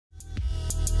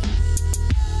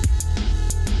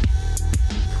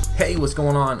Hey, what's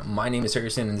going on? My name is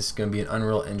Harrison, and this is going to be an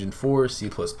Unreal Engine 4 C++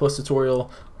 tutorial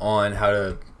on how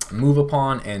to move a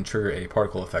pawn and trigger a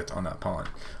particle effect on that pawn.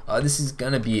 This is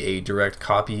going to be a direct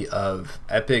copy of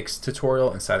Epic's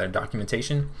tutorial inside their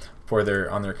documentation for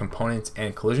on their components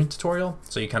and collision tutorial.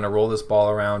 So you kind of roll this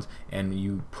ball around and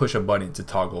you push a button to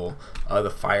toggle the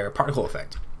fire particle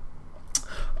effect.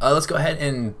 Let's go ahead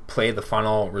and play the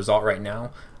final result right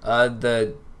now.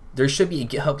 There should be a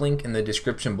GitHub link in the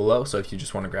description below, so if you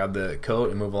just want to grab the code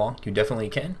and move along, you definitely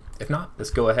can. If not, let's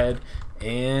go ahead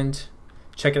and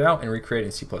check it out and recreate it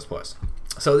in C++.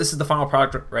 So this is the final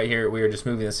product right here. We are just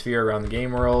moving the sphere around the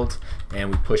game world,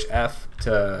 and we push F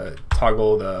to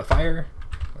toggle the fire.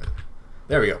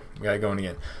 There we go. We got it going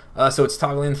again. So it's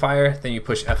toggling the fire, then you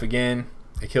push F again,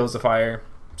 it kills the fire.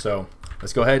 So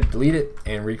let's go ahead, delete it,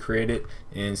 and recreate it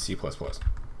in C++.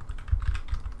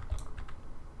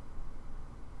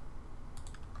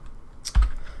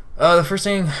 The first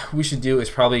thing we should do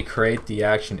is probably create the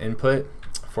action input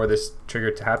for this trigger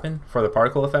to happen for the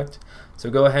particle effect. So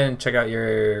go ahead and check out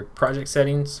your project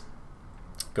settings,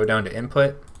 go down to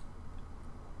input.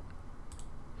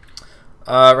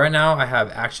 Right now I have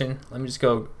action. Let me just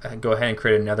go ahead and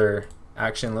create another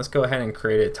action. Let's go ahead and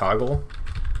create a toggle.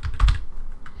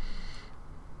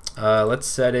 Let's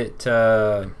set it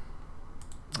to,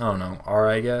 I don't know, R,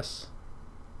 I guess.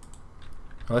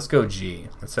 Let's go G.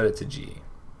 Let's set it to G.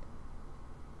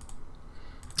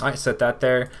 Alright, set that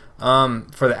there.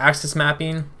 For the axis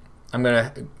mapping, I'm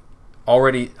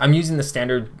using the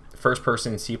standard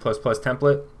first-person C++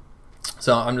 template.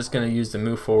 So I'm just going to use the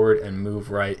move forward and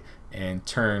move right and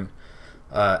turn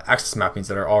axis mappings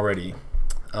that are already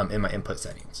in my input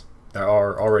settings, that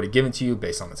are already given to you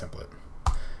based on the template.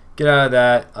 Get out of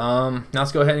that. Now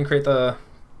let's go ahead and create the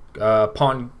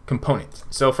pawn component.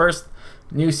 So first,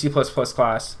 new C++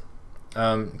 class.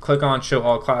 Click on Show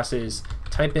All Classes.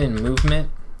 Type in Movement.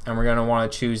 And we're going to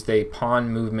want to choose the pawn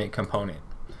movement component.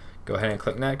 Go ahead and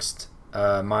click next.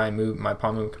 My pawn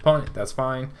movement component, that's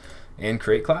fine. And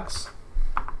create class.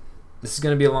 This is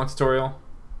going to be a long tutorial.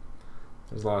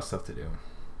 There's a lot of stuff to do.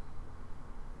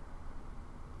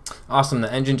 Awesome,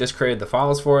 the engine just created the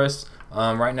files for us.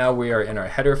 Right now we are in our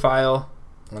header file.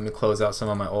 Let me close out some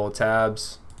of my old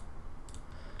tabs.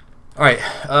 Alright,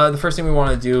 the first thing we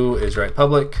want to do is write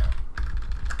public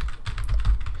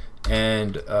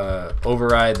and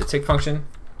override the tick function.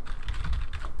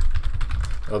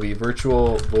 It'll be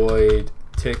virtual void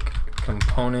tick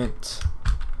component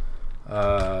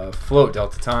float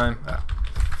delta time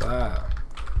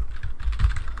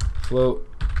float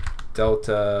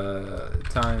delta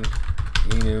time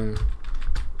enum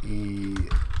e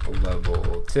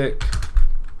level tick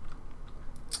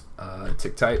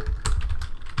tick type.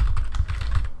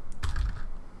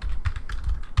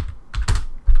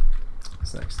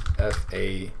 Next,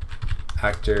 fa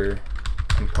actor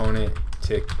component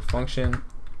tick function,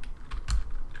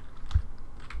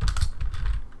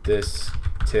 this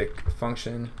tick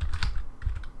function,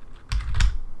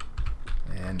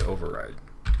 and override.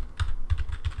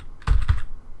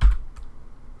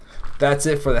 That's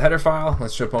it for the header file.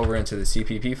 Let's jump over into the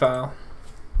CPP file.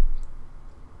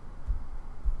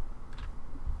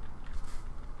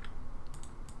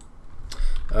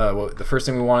 The first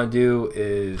thing we want to do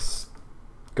is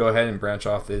go ahead and branch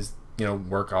off is,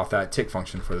 work off that tick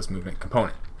function for this movement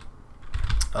component.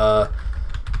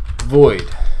 Void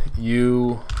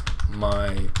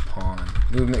my pawn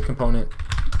movement component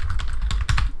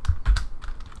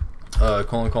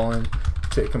colon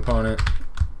tick component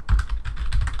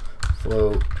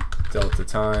float delta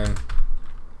time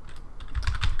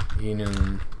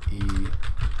enum e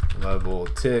level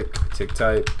tick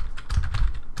type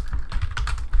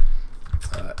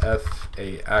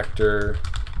fa actor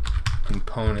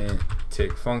component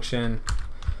tick function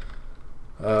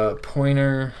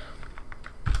pointer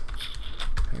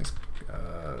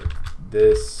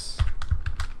this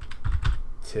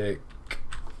tick,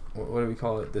 what do we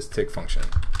call it, this tick function.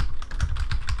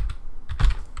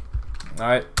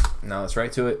 Alright, now let's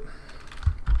write to it.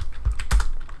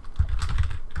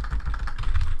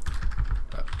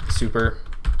 Super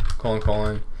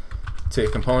colon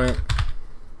tick component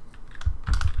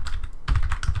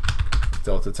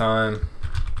delta time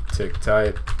tick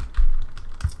type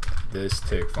this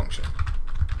tick function.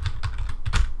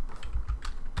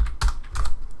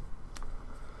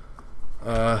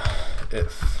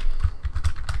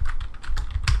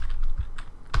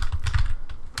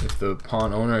 If the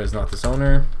pawn owner is not this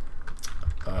owner,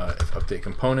 if update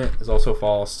component is also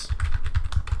false,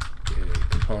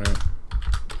 component,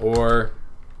 or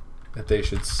that they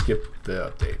should skip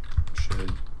the update.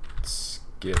 Should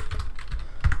skip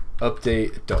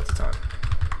update delta time.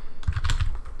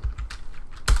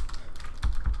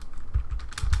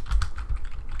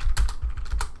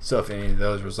 So if any of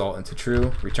those result into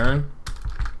true, return.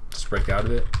 Just break out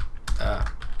of it.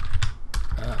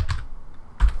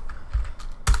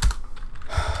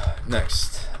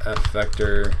 Next, f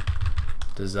vector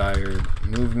desired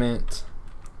movement.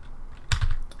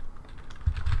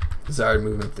 Desired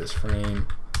movement this frame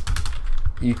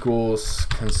equals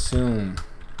consume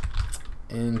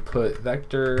input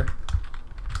vector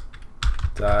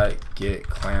dot get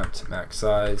clamped max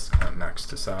size, clamp max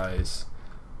to size,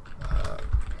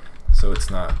 so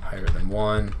it's not higher than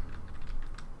 1,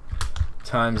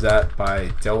 times that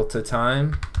by delta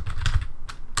time,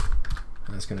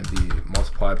 and it's going to be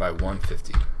multiplied by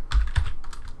 150.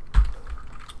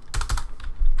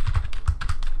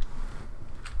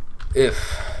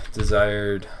 If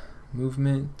desired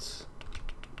movement,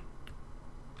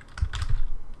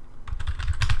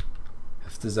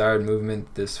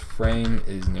 this frame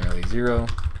is nearly 0,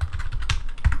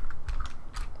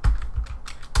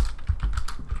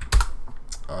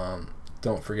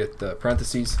 don't forget the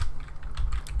parentheses.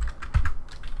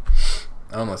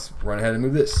 Let's run ahead and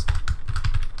move this.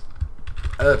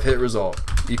 F hit result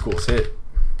equals hit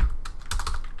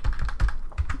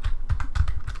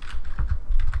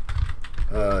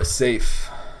safe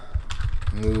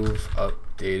move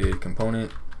updated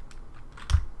component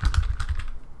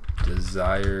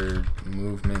desired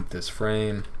movement this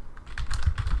frame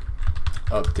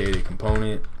updated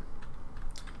component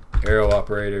arrow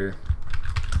operator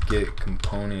get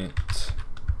component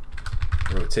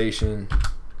rotation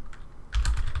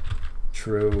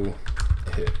true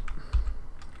hit.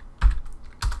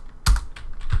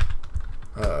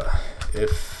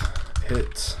 If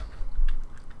hit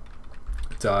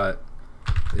dot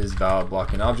is valid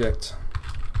blocking object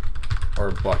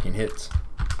or blocking hit,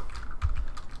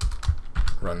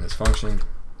 run this function,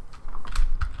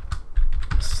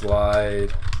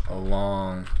 slide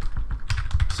along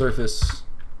surface,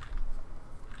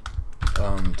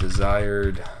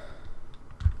 desired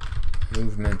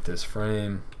movement this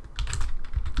frame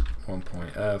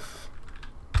 1.f,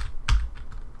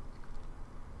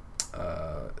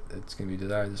 it's going to be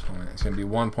desired this point, it's going to be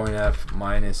 1.f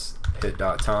minus hit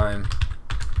dot time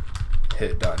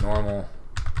hit dot normal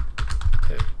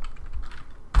hit,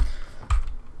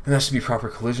 and that should be proper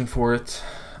collision for it,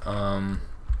 and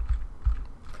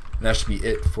that should be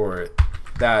it for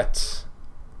that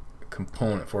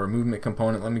component, for a movement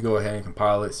component. Let me go ahead and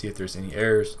compile it, see if there's any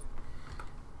errors.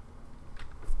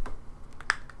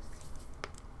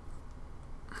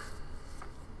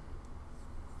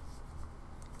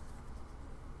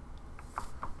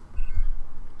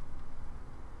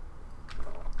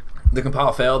 The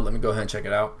compile failed. Let me go ahead and check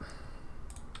it out.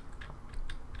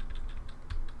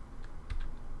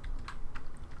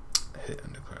 Hit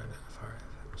undeclared identifier.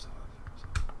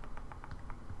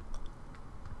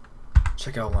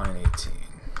 Check out line 18.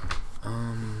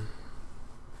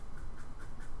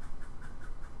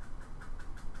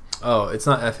 Oh, it's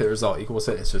not f hit result equals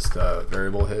hit. It's just a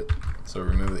variable hit. So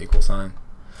remove the equal sign.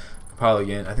 Compile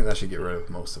again. I think that should get rid of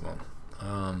most of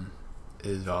them.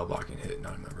 Is valid blocking hit,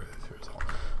 not a member of the result.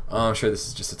 I'm sure this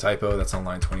is just a typo. That's on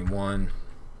line 21.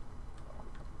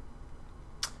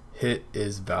 Hit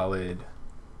is valid.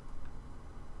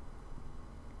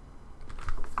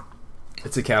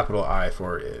 It's a capital I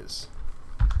for is.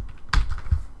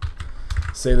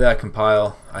 Save that,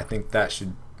 compile. I think that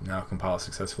should now compile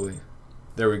successfully.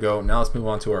 There we go. Now let's move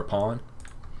on to our pawn.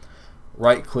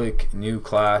 Right click, new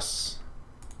class,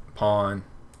 pawn.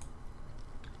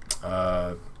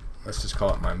 Let's just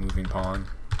call it my moving pawn.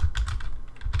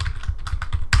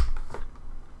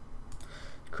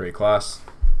 Create class.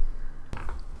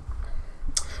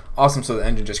 Awesome, so the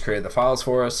engine just created the files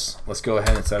for us. Let's go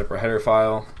ahead and set up our header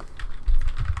file.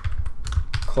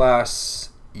 Class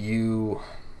u,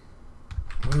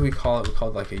 what do we call it? We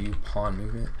called it like a u pawn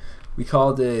movement. We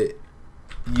called it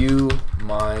u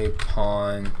my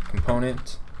pawn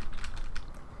component.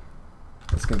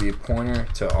 That's going to be a pointer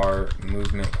to our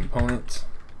movement component.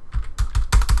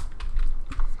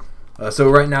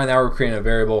 So right now we're creating a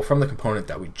variable from the component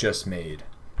that we just made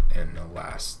in the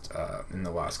last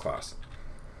class.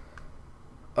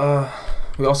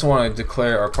 We also want to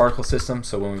declare our particle system,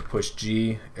 so when we push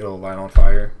G, it'll light on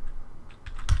fire.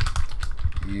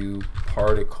 U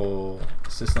particle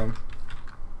system.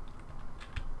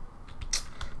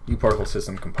 U particle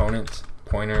system component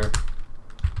pointer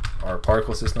our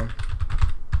particle system.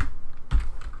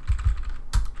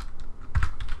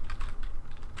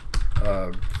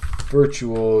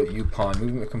 Virtual U pawn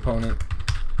movement component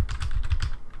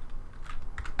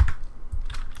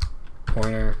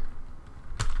pointer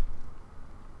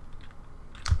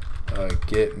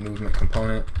get movement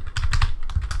component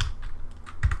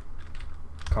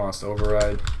const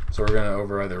override. So we're going to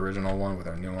override the original one with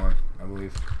our new one, I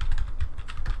believe.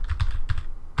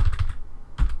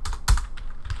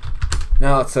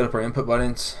 Now let's set up our input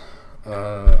buttons,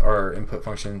 our input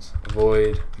functions.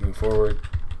 Void, move forward.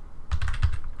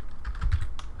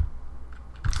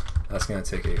 That's going to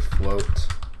take a float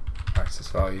access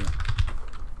value.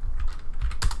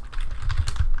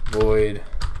 Void,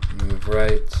 move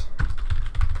right,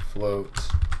 float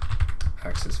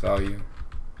access value.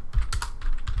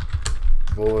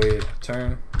 Void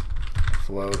return,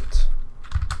 float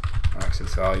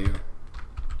access value.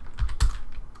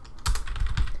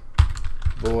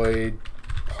 Void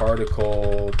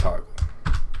particle toggle.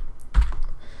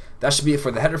 That should be it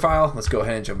for the header file. Let's go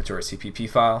ahead and jump into our CPP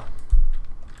file.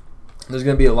 There's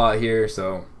going to be a lot here,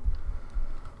 so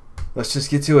let's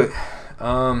just get to it.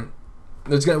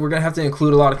 We're going to have to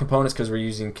include a lot of components because we're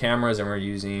using cameras and we're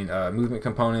using movement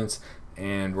components,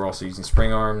 and we're also using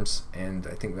spring arms, and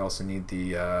I think we also need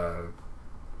the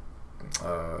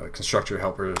constructor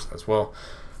helpers as well.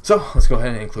 So let's go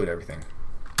ahead and include everything.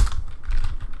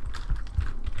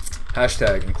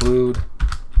 Hashtag include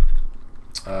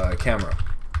camera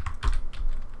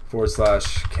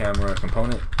 / camera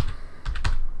component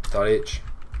 .h.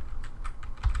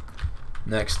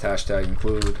 Next, hashtag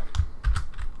include.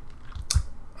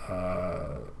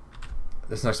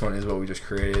 This next one is what we just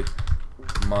created.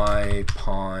 My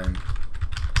pawn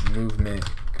movement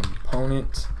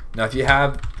component. Now, if you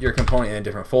have your component in a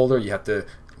different folder, you have to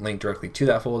link directly to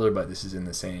that folder, but this is in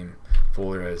the same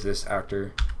folder as this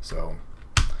actor. So,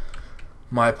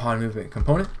 my pawn movement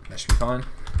component, that should be fine.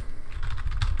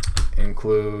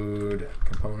 Include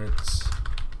components.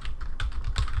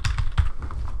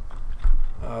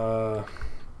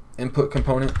 Input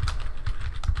component.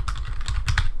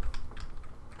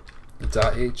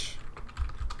 .h.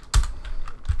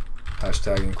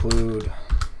 Hashtag include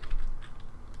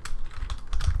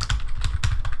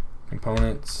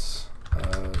components.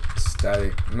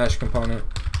 Static mesh component.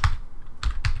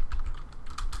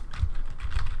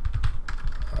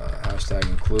 Hashtag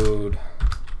include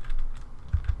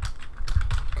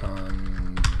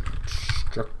constructor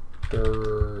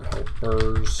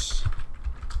helpers.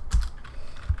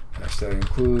 Hashtag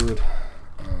include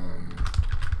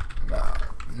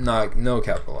no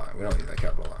capital I. We don't need that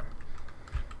capital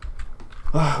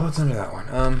I. What's under that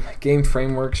one? Game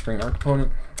framework spring arm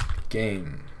component.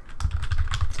 Game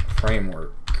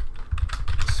framework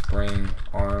spring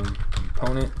arm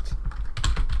component.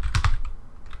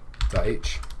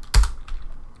 .h.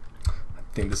 I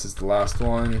think this is the last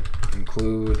one.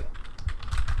 Include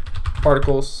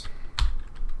particles.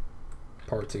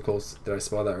 Particles. Did I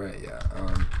spell that right? Yeah.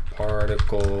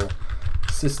 Particle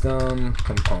system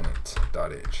component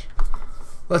 .h.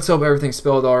 Let's hope everything's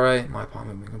spelled all right. My pawn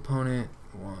movement component.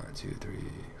 1, 2, 3,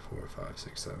 4, 5,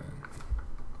 6, 7. 1,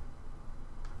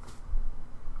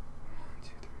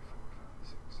 2, 3, 4, 5,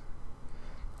 6, 7.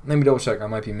 Let me double check. I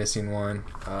might be missing one.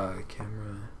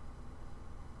 Camera.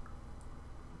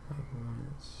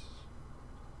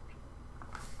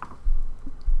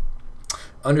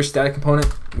 Under static component,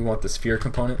 we want the sphere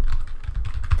component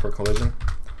for collision.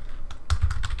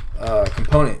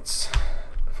 Components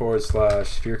 /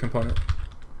 sphere component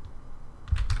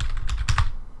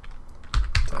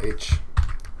 .h.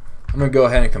 I'm going to go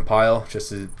ahead and compile just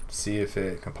to see if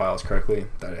it compiles correctly,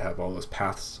 that it have all those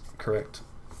paths correct.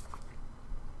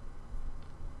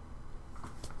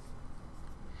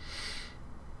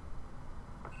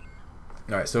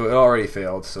 Alright, so it already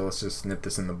failed, so let's just nip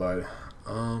this in the bud.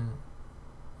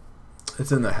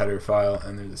 It's in the header file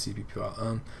and there's a CPP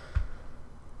file.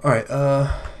 Alright,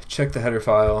 check the header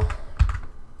file.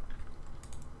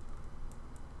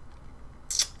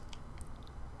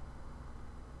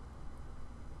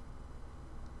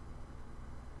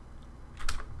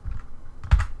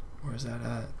 Where's that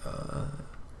at?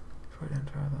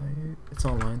 It's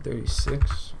on line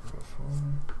 36.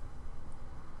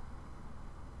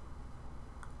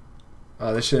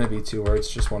 This shouldn't be 2 words,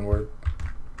 just 1 word.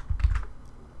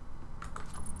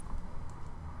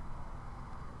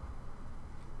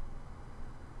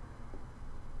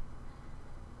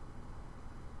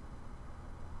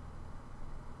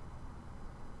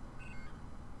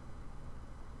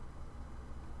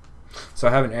 So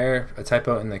I have an error, a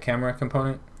typo in the camera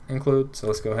component include, so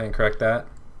let's go ahead and correct that.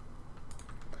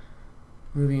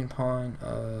 Moving pawn,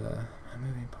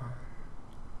 moving pawn.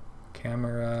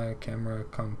 Camera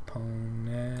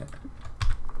component.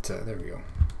 So there we go.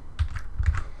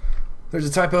 There's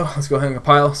a typo. Let's go ahead and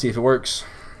compile, see if it works.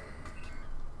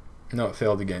 No, it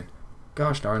failed again.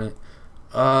 Gosh darn it.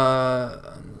 Where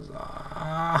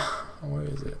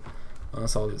is it?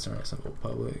 Unsolved external simple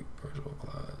public virtual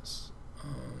class.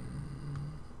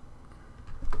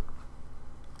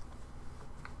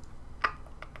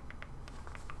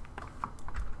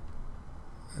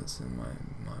 That's in my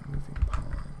moving pawn.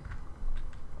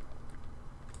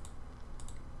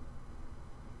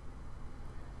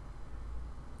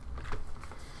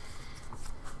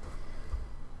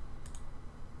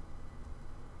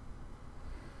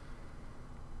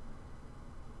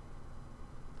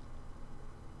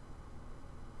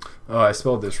 Oh, I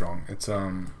spelled this wrong.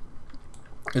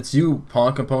 It's U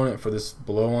pawn component for this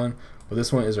below one, but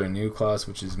this one is our new class,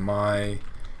 which is my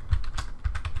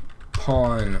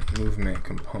pawn movement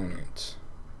component.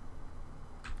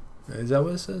 Is that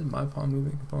what it says? My pawn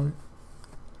movement component?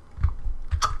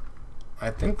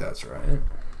 I think that's right.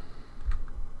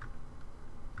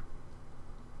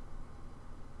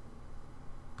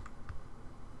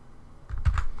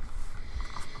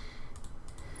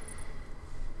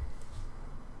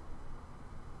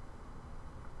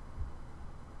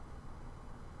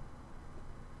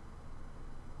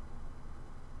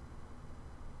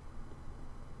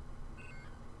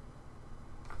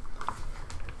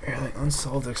 Like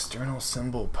unsolved external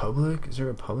symbol public. Is there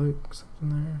a public something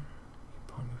there?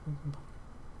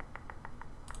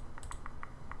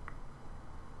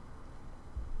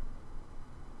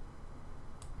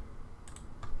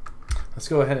 Let's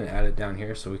go ahead and add it down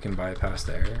here so we can bypass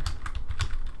the error.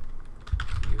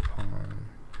 Pawn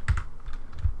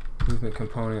movement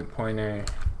component pointer.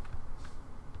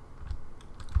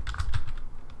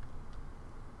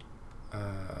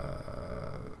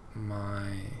 My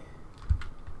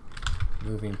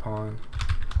moving pawn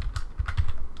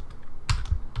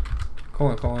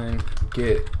colon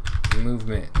get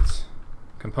movement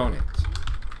component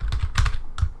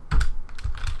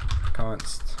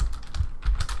const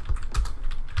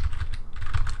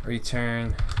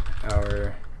return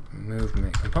our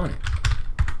movement component.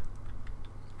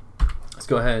 Let's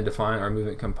go ahead and define our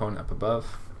movement component up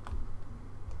above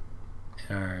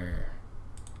in our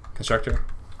constructor.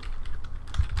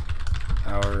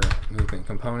 Our movement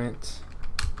component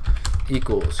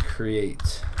equals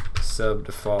create sub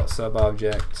default sub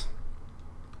object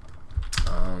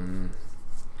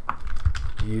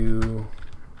u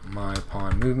my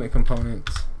pawn movement component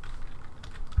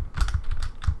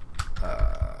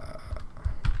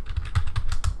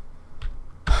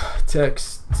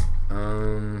text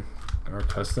or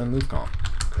custom move comp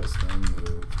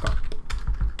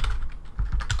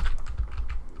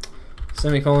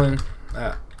semicolon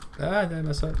did I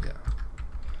mess up? Yeah.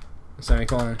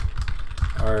 Semicolon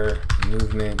our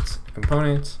movement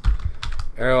component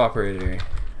arrow operator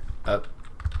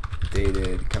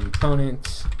updated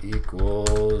component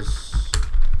equals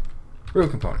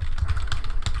root component.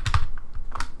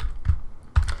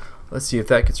 Let's see if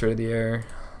that gets rid of the error.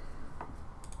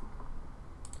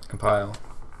 Compile.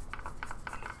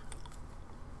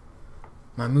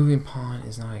 My moving pawn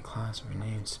is not a class or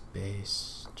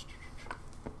namespace.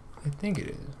 I think it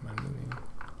is. My moving.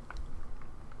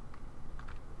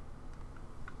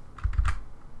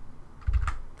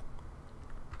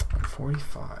 I'm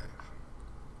 45.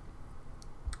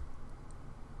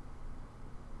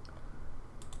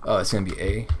 Oh, it's gonna be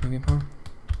a moving pawn.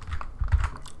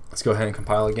 Let's go ahead and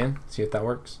compile again. See if that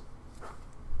works.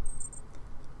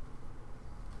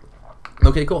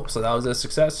 Okay, cool. So that was a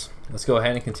success. Let's go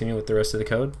ahead and continue with the rest of the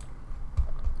code.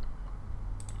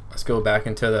 Let's go back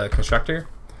into the constructor.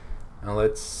 Now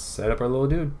let's set up our little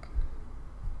dude.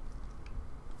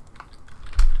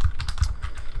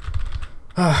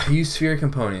 Use sphere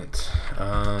component.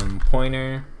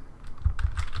 Pointer.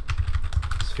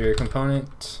 Sphere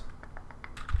component.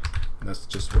 That's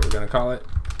just what we're going to call it.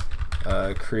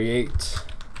 Create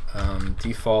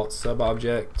default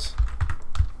sub-object.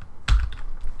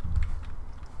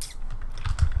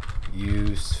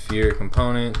 Use sphere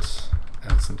component.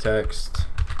 Add some text.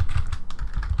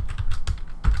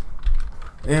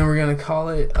 And we're going to call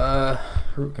it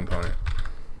root component.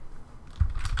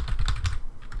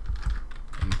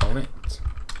 Component.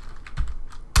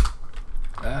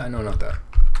 No, not that.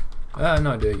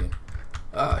 No, I did it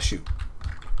again. Shoot.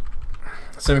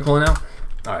 Semicolon out.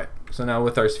 Alright, so now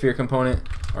with our sphere component,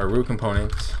 our root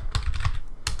component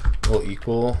will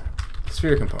equal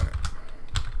sphere component.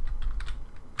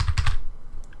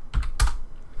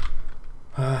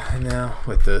 And now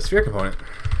with the sphere component,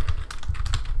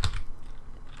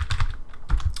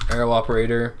 arrow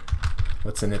operator,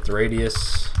 let's init the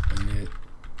radius, init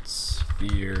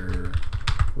sphere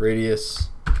radius,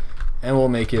 and we'll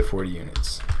make it 40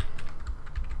 units.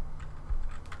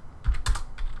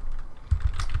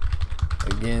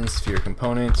 Again, sphere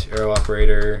component, arrow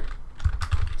operator,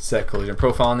 set collision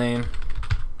profile name.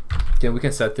 Again, we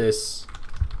can set this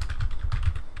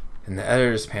in the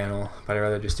editors panel, but I'd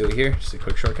rather just do it here, just a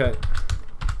quick shortcut.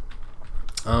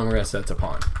 We're going to set it to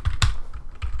pawn.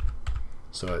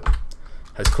 So it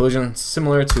has collision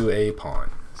similar to a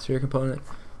pawn. Sphere component.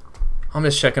 I'm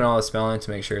just checking all the spelling to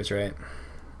make sure it's right.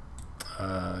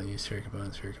 Use sphere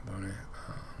component, sphere component.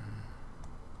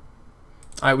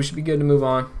 Alright, we should be good to move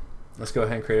on. Let's go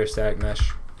ahead and create our static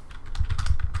mesh.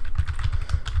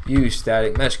 Use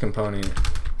static mesh component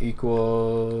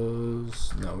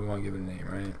equals, no, we want to give it a name,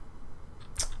 right?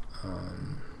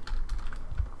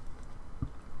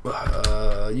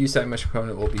 Use static mesh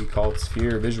component will be called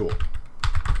sphere visual.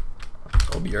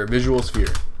 It will be our visual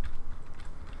sphere.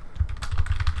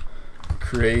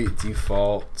 Create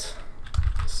default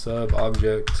sub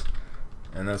object,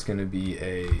 and that's going to be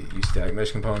a use static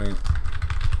mesh component.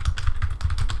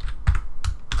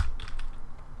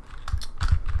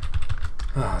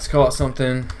 Let's call it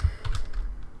something.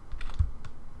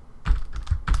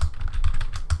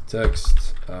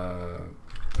 Text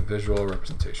visual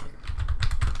representation.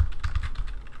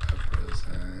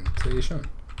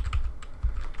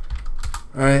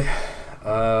 All right.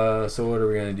 So what are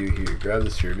we gonna do here? Grab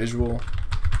the sphere visual,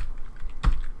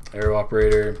 arrow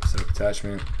operator, set up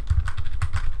attachment,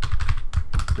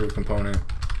 root component.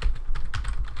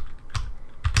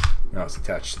 Now it's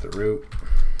attached to the root.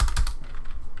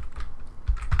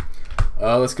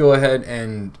 Let's go ahead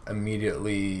and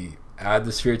immediately add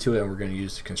the sphere to it, and we're going to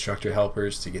use the constructor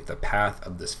helpers to get the path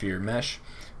of the sphere mesh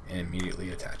and immediately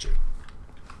attach it.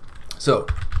 So,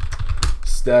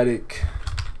 static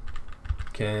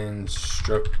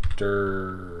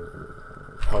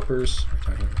constructor helpers,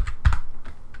 right here.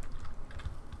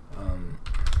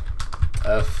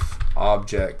 F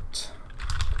object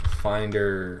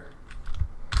finder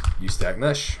use static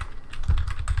mesh.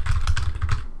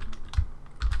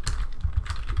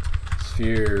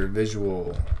 Sphere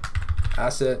visual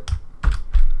asset,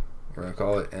 we're gonna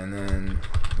call it, and then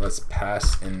let's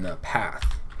pass in the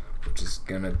path, which is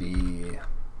gonna be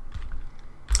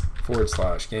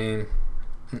 / game.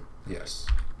 Yes.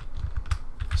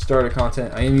 Starter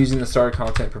content. I am using the starter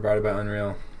content provided by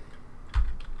Unreal.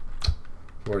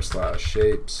 /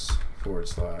 shapes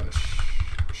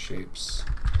 / shapes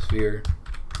sphere.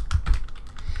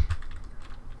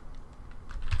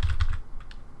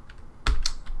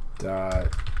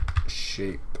 Dot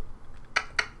shape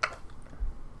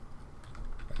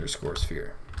underscore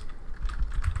sphere.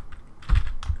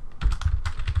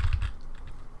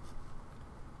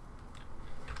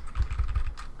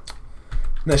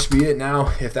 That should be it.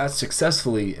 Now, if that's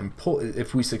successfully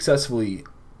if we successfully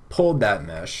pulled that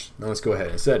mesh, then let's go ahead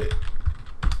and set it.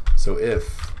 So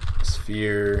if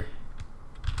sphere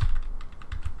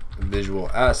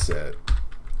visual asset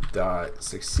dot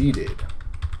succeeded,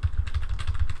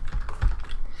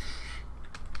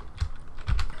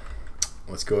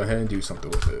 let's go ahead and do something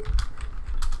with it.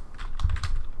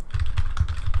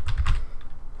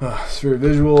 Sphere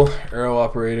visual, arrow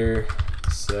operator,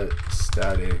 set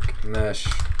static mesh,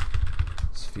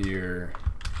 sphere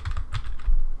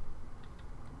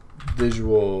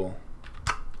visual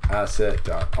asset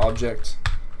dot object.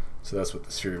 So that's what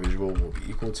the sphere visual will be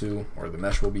equal to, or the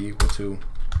mesh will be equal to.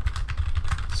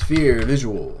 Sphere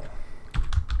visual,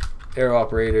 arrow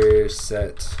operator,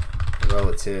 set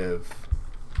relative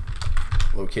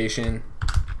location,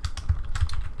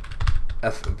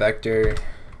 f vector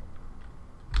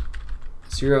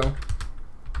 0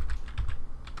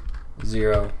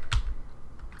 0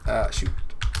 shoot,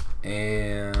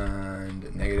 and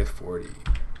 -40.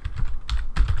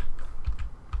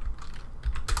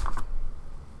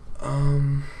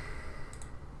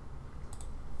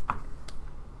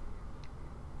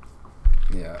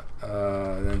 Yeah,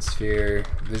 then sphere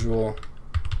visual,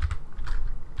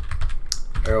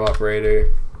 arrow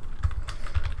operator,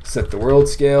 set the world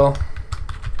scale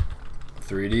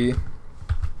 3D,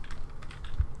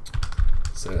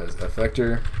 set as f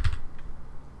vector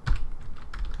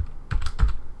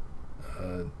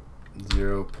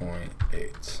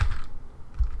 0.8.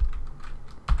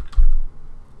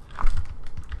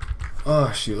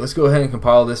 Oh shoot, let's go ahead and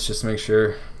compile this just to make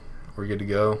sure we're good to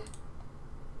go.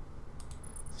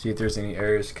 See if there's any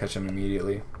errors, catch them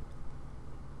immediately.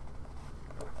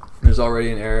 There's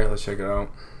already an error, let's check it out.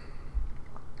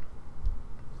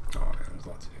 Oh man, there's a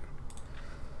lot to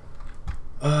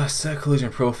do. Set collision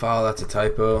profile, that's a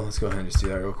typo. Let's go ahead and just do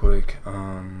that real quick.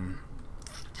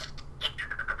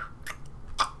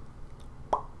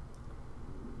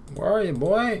 Where are you,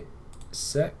 boy?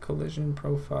 Set collision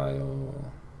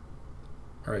profile.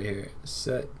 Right here.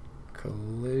 Set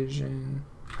collision.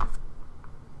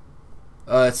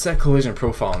 It's set collision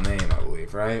profile name, I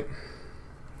believe, right?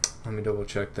 Let me double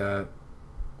check that.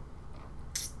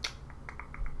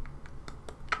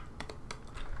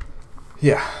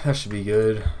 Yeah, that should be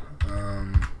good.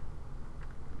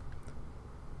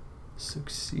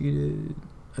 Succeeded.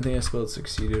 I think I spelled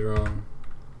succeeded wrong.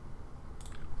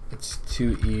 It's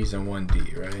 2 E's and 1 D,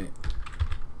 right?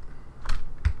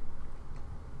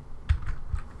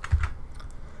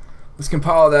 Let's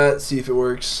compile that, see if it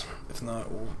works. If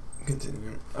not, we'll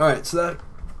continue. Alright, so that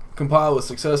compile was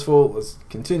successful. Let's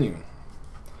continue.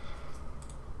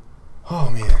 Oh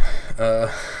man.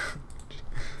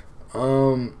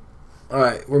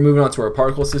 Alright, we're moving on to our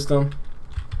particle system.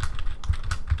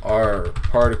 Our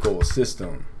particle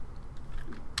system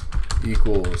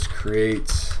equals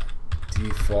create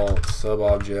default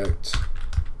subobject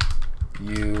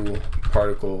u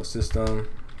particle system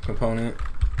component.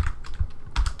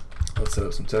 Let's set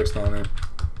up some text on it.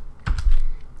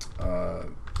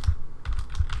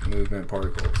 Movement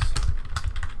particles.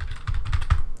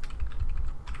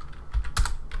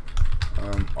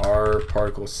 Our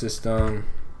particle system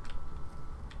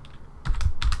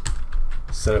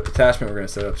setup attachment, we're going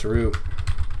to set up to root.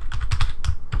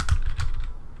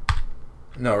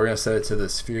 No, we're going to set it to the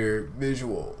sphere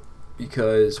visual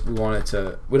because we want it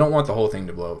to, we don't want the whole thing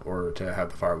to blow or to have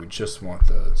the fire, we just want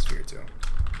the sphere to.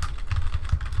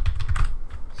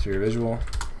 Sphere visual.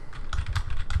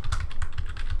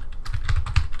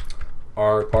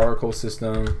 Our particle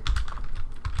system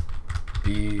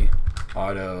be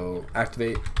auto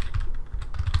activate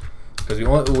because we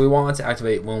want it to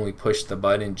activate when we push the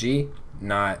button G,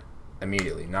 not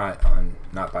immediately, not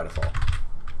by default.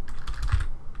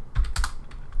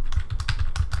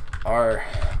 Our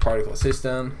particle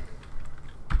system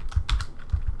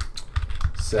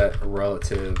set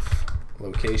relative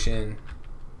location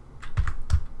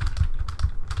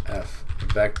f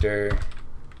vector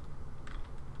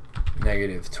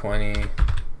 -20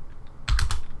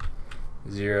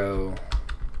 0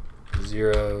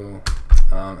 0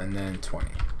 and then 20.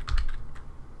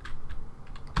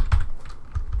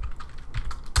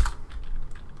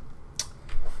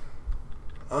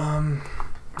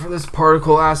 For this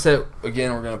particle asset,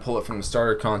 again, we're going to pull it from the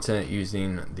starter content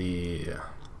using the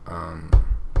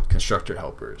constructor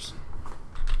helpers.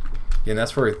 Again,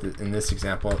 that's where in this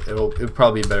example, it'll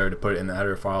probably be better to put it in the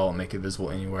header file and make it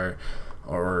visible anywhere,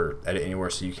 or edit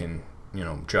anywhere, so you can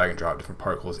drag and drop different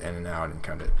particles in and out and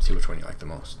kind of see which one you like the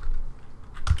most.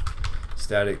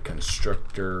 Static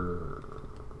constructor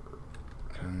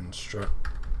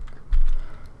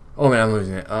oh man, I'm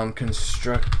losing it.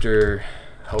 Constructor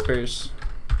helpers.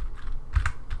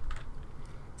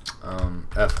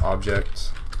 F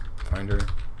object finder.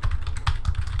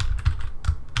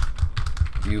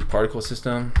 View particle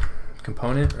system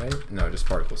component, right? No, just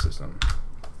particle system.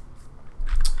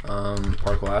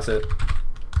 Particle asset.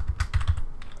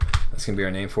 That's gonna be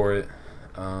our name for it.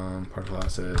 Particle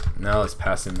asset. Now let's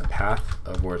pass in the path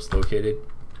of where it's located.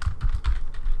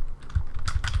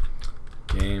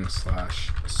 Game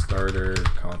 / starter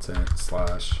content /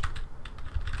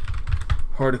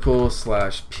 particle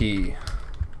 / p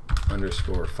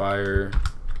 _ fire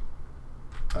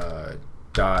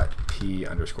dot p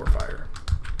 _ fire.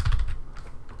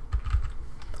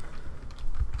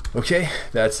 Okay,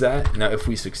 that's that. Now if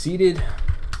we succeeded,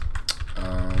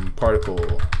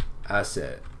 particle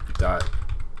asset dot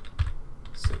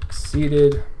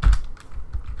succeeded,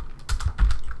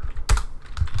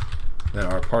 then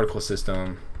our particle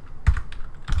system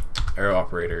arrow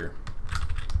operator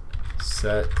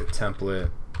set the template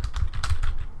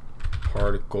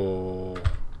particle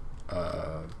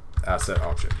asset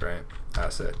object, right?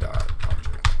 Asset dot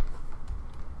object.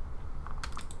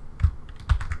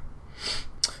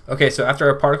 Okay, so after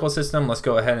our particle system, let's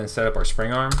go ahead and set up our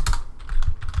spring arm.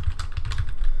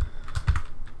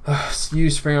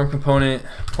 Use spring arm component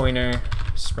pointer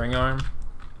spring arm.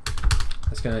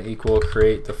 That's going to equal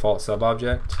create default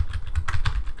subobject.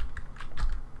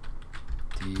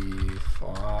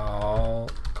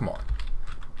 Default, come on,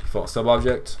 default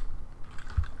subobject,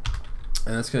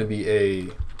 and that's going to be a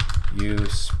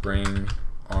use spring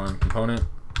arm component.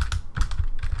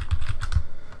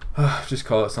 Just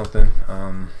call it something.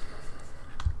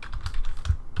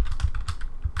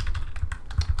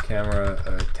 Camera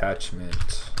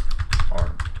attachment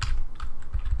arm.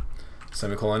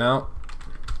 Semicolon out.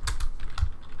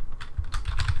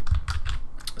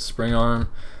 Spring arm.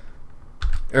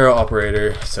 Arrow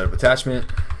operator. Setup attachment.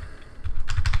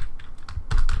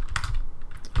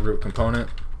 Root component.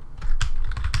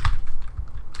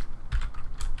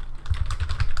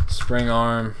 Spring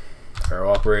arm. Arrow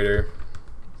operator.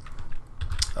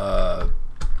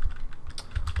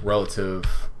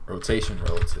 Relative rotation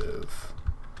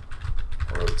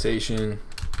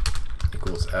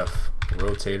equals F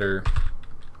rotator.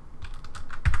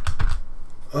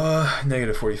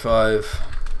 Negative 45.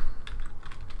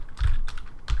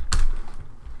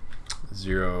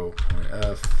 0 point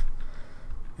F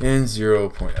and 0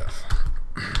 point F.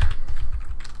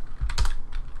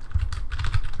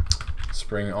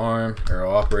 Spring arm,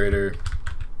 arrow operator.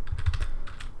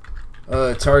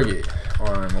 Target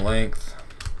arm length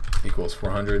equals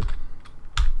 400.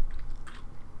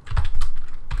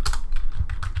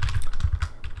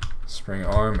 Spring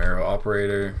arm, arrow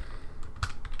operator.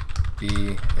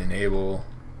 B, enable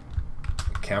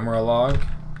camera lag,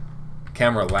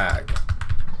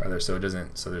 rather, so it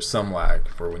doesn't, so there's some lag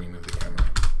for when you move the camera.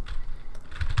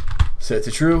 Set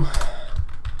to true.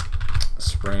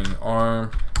 Spring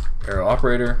arm, arrow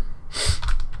operator.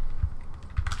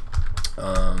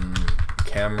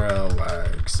 Camera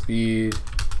lag speed,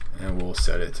 and we'll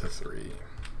set it to 3.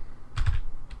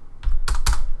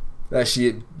 That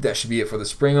should be it for the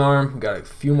spring arm. We've got a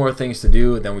few more things to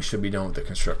do, and then we should be done with the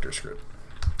constructor script.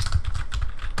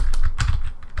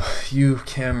 View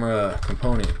camera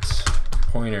component,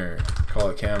 pointer, call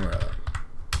it camera,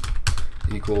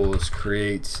 equals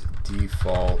create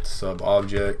default sub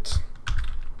object.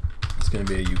 It's going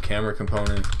to be a uCamera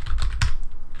component.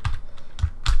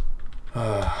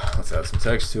 Let's add some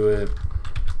text to it.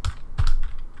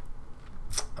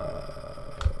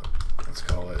 Let's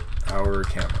call it our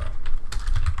camera.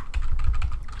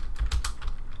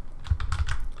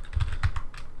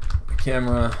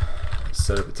 Camera,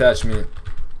 set up attachment,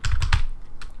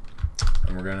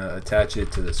 and we're going to attach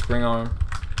it to the spring arm.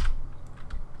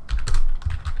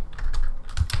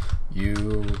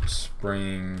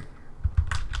 Spring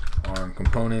arm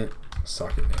component,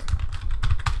 socket name.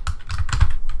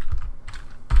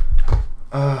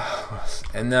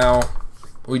 And now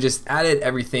we just added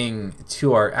everything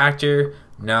to our actor.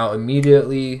 Now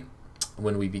immediately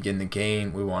when we begin the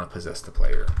game, we want to possess the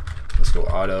player. Let's go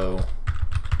auto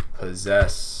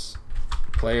possess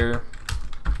player.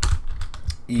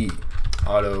 E,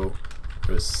 auto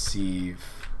receive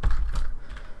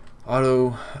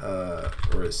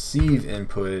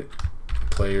input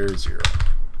player 0.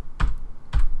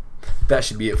 That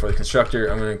should be it for the constructor.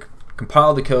 I'm going to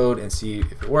compile the code and see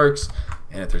if it works,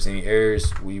 and if there's any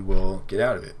errors, we will get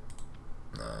out of it.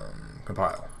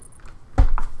 Compile.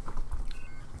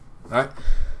 Alright,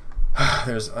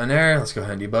 there's an error. Let's go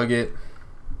ahead and debug it.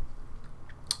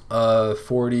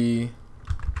 40,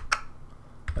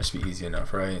 that should be easy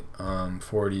enough, right?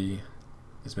 40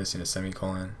 is missing a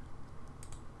semicolon.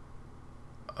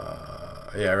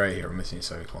 Yeah, right here, we're missing a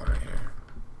semicolon right here.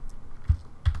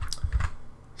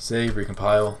 Save,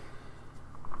 recompile.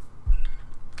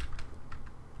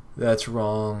 That's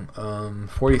wrong.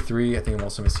 43, I think I'm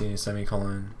also missing a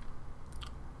semicolon.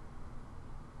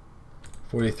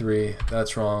 43,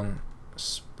 that's wrong.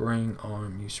 Spring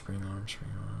arm, spring arm.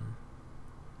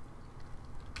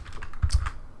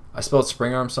 I spelled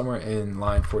spring arm somewhere in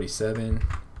line 47.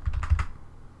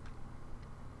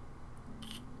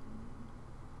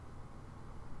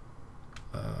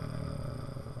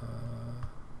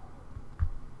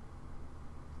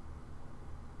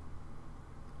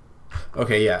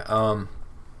 Okay, yeah.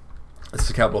 This is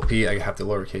a capital P. I have to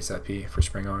lowercase that p for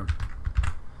spring arm.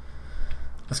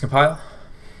 Let's compile.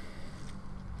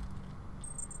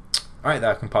 All right,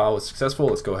 that compile was successful.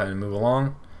 Let's go ahead and move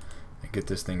along and get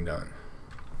this thing done.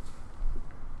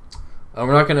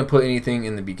 We're not going to put anything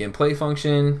in the begin play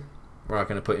function. We're not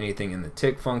going to put anything in the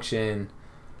tick function.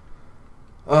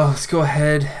 Let's go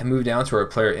ahead and move down to our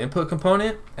player input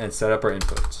component and set up our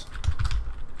inputs.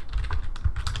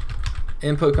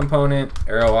 Input component,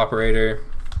 arrow operator,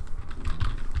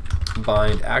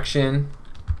 bind action.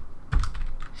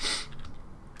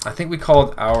 I think we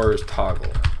called ours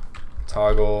toggle.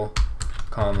 Toggle,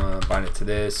 comma, bind it to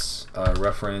this,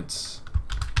 reference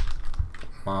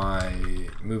my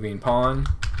moving pawn,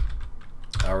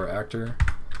 our actor,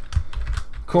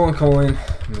 colon,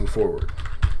 move forward.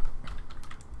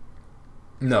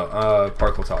 No,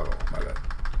 particle toggle, my bad.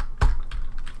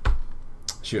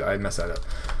 Shoot, I messed that up.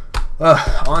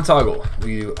 On toggle,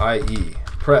 we do IE,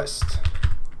 pressed,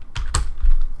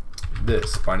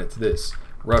 this, bind it to this,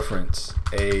 reference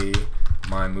a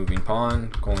my moving pawn,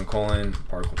 colon,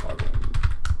 particle toggle.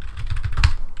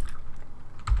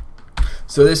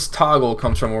 So this toggle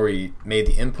comes from where we made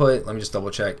the input. Let me just double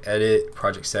check, edit,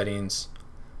 project settings.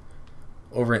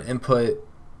 Over in input,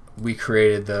 we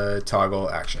created the toggle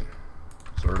action.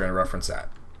 So we're gonna reference that.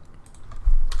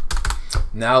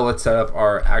 Now let's set up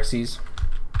our axes.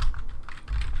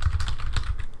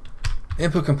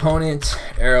 Input component,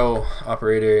 arrow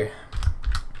operator,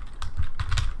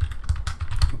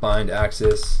 bind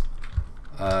axis,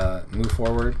 move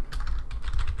forward.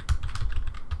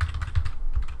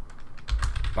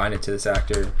 bind it to this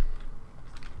actor,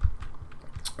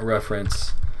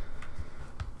 reference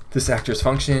this actor's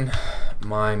function,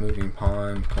 my moving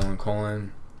pawn, colon,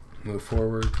 colon, move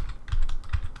forward.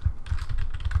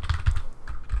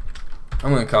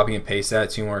 I'm going to copy and paste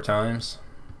that 2 more times.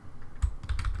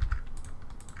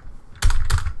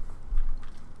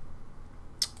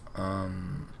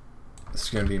 This is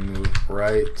going to be move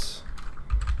right. This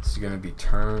is going to be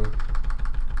turn.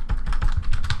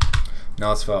 Now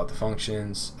let's fill out the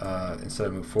functions. Instead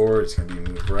of move forward, it's going to be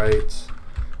move right.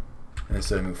 And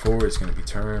instead of move forward, it's going to be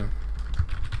turn.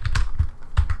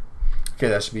 Okay,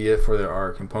 that should be it for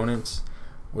our components.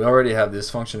 We already have this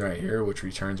function right here, which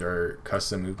returns our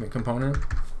custom movement component.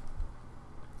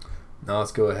 Now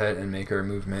let's go ahead and make our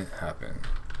movement happen.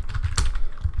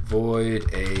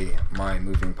 Void a my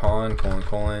moving pawn, colon,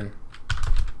 colon,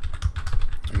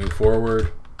 move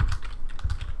forward,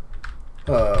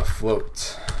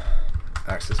 float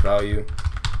axis value,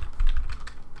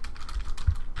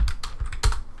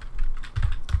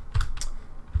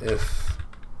 if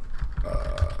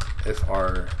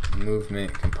our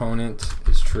movement component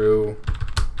is true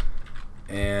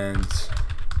and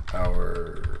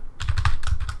our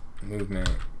movement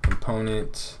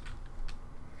component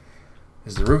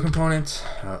is the root component,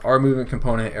 our movement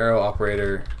component arrow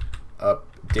operator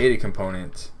updated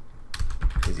component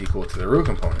is equal to the root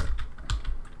component.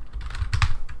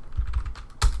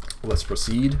 Let's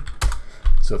proceed.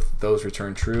 So if those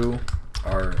return true,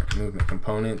 our movement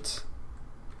component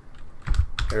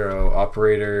arrow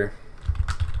operator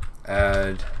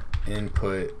add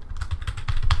input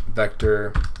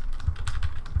vector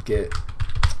get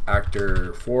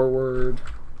actor forward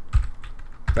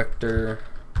vector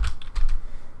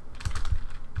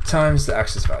times the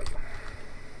axis value.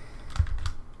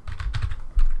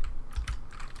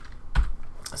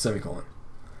 Semicolon.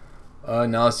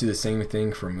 Now let's do the same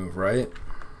thing for move right.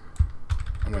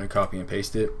 I'm going to copy and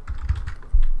paste it.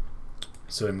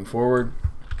 So to move forward,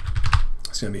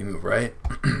 it's going to be move right.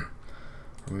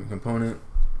 Remove component.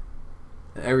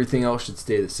 And everything else should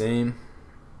stay the same.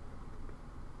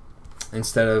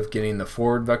 Instead of getting the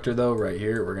forward vector though, right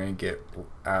here, we're going to get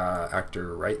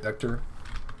actor right vector.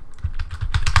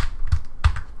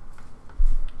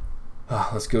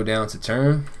 Let's go down to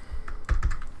turn.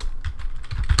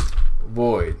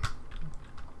 Void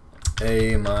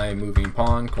a my moving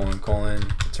pawn, colon, colon,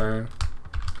 turn,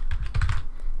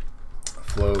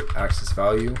 float axis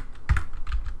value,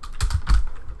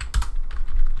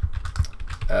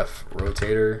 F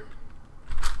rotator,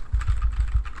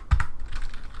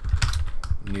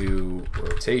 new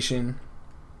rotation,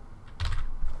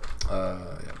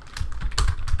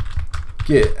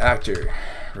 get actor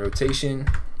rotation,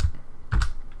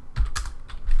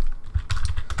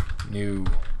 new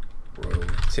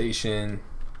rotation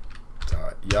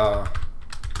dot yaw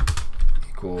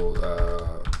equal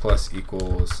plus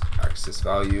equals axis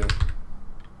value,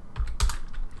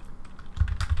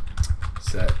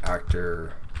 set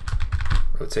actor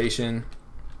rotation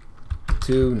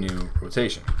to new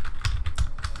rotation.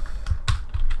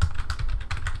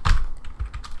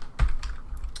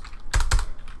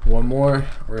 One more,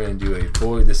 we're going to do a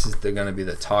void. This is going to be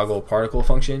the toggle particle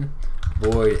function.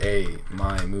 Void a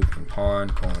my moving pawn,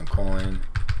 colon, colon,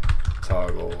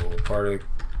 toggle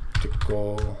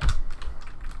particle.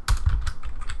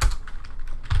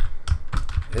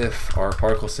 If our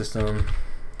particle system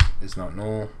is not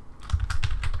null,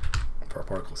 if our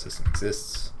particle system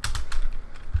exists,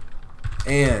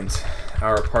 and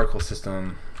our particle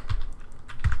system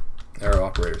arrow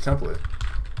operator template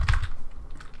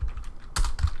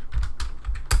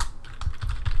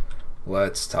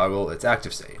let's toggle its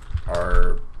active state.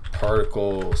 Our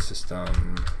particle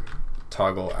system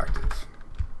toggle active.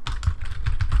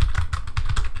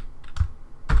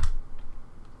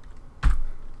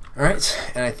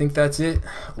 Alright, and I think that's it.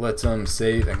 Let's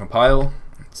save and compile.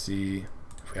 Let's see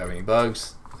if we have any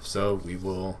bugs. If so, we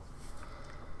will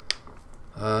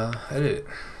edit it.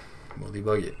 We'll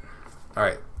debug it.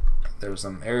 Alright, there were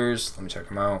some errors. Let me check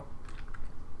them out.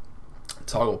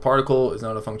 Toggle particle is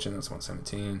not a function. That's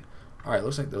 117. Alright,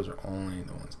 looks like those are only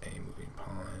the ones a moving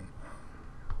pawn.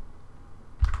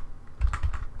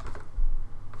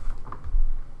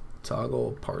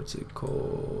 Toggle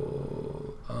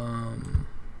particle.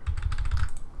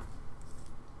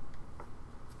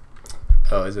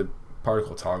 Oh, is it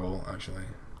particle toggle actually?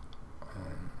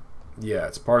 Yeah,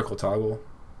 it's particle toggle.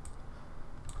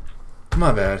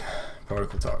 My bad.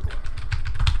 Particle toggle.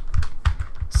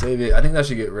 Save it. I think that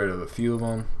should get rid of a few of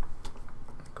them.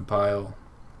 Compile.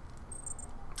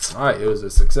 Alright, it was a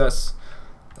success.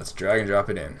 Let's drag and drop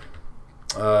it in.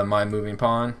 My moving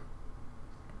pawn.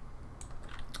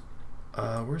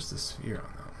 Where's the sphere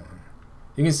on that one?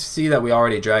 You can see that we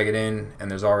already drag it in,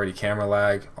 and there's already camera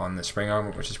lag on the spring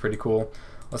arm, which is pretty cool.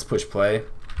 Let's push play.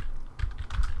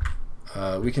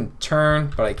 We can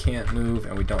turn, but I can't move,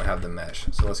 and we don't have the mesh.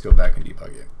 So let's go back and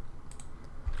debug it.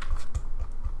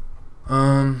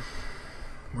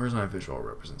 Where's my visual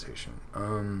representation?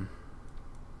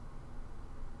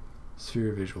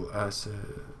 Sphere visual asset.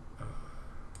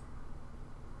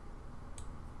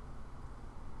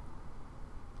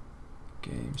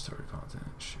 Game starter content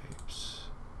shapes.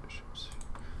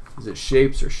 Is it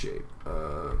shapes or shape?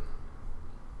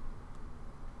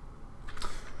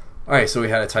 Alright, so we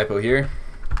had a typo here.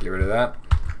 Get rid of that.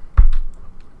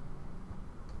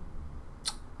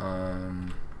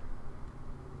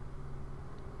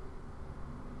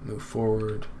 Move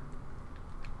forward.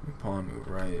 Move pawn, move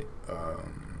right.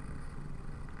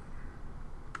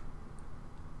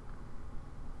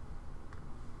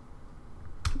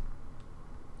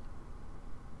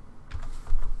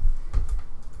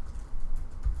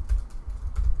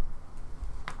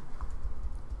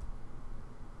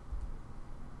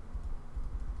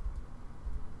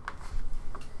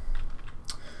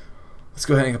 Let's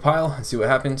go ahead and compile and see what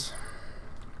happens.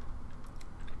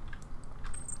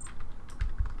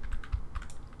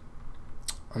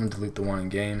 I'm gonna delete the one in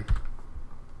game.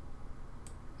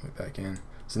 Put it back in.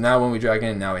 So now when we drag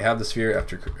in, now we have the sphere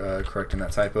after correcting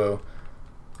that typo.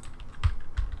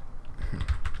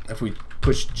 If we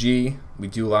push G, we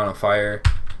do light on fire,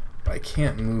 but I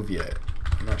can't move yet.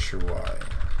 I'm not sure why.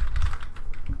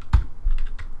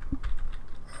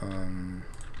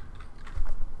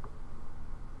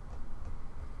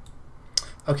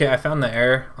 Okay, I found the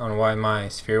error on why my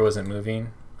sphere wasn't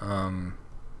moving.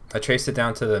 I traced it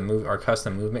down to the our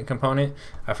custom movement component.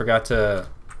 I forgot to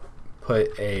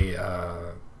put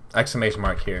a exclamation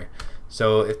mark here.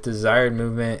 So if desired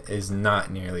movement is not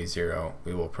nearly 0,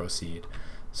 we will proceed.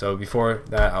 So before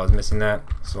that, I was missing that.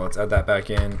 So let's add that back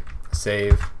in,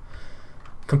 save,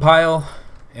 compile,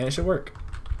 and it should work.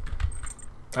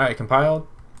 All right, compiled.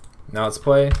 Now let's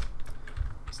play.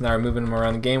 So now we're moving them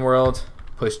around the game world.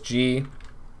 Push G.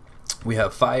 We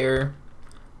have fire.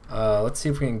 Let's see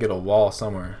if we can get a wall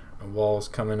somewhere. A wall's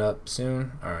coming up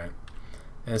soon. All right.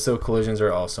 And so collisions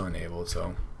are also enabled.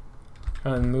 So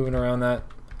kind of moving around that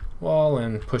wall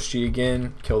and push G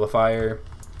again, kill the fire.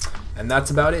 And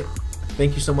that's about it.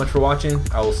 Thank you so much for watching.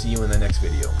 I will see you in the next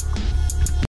video.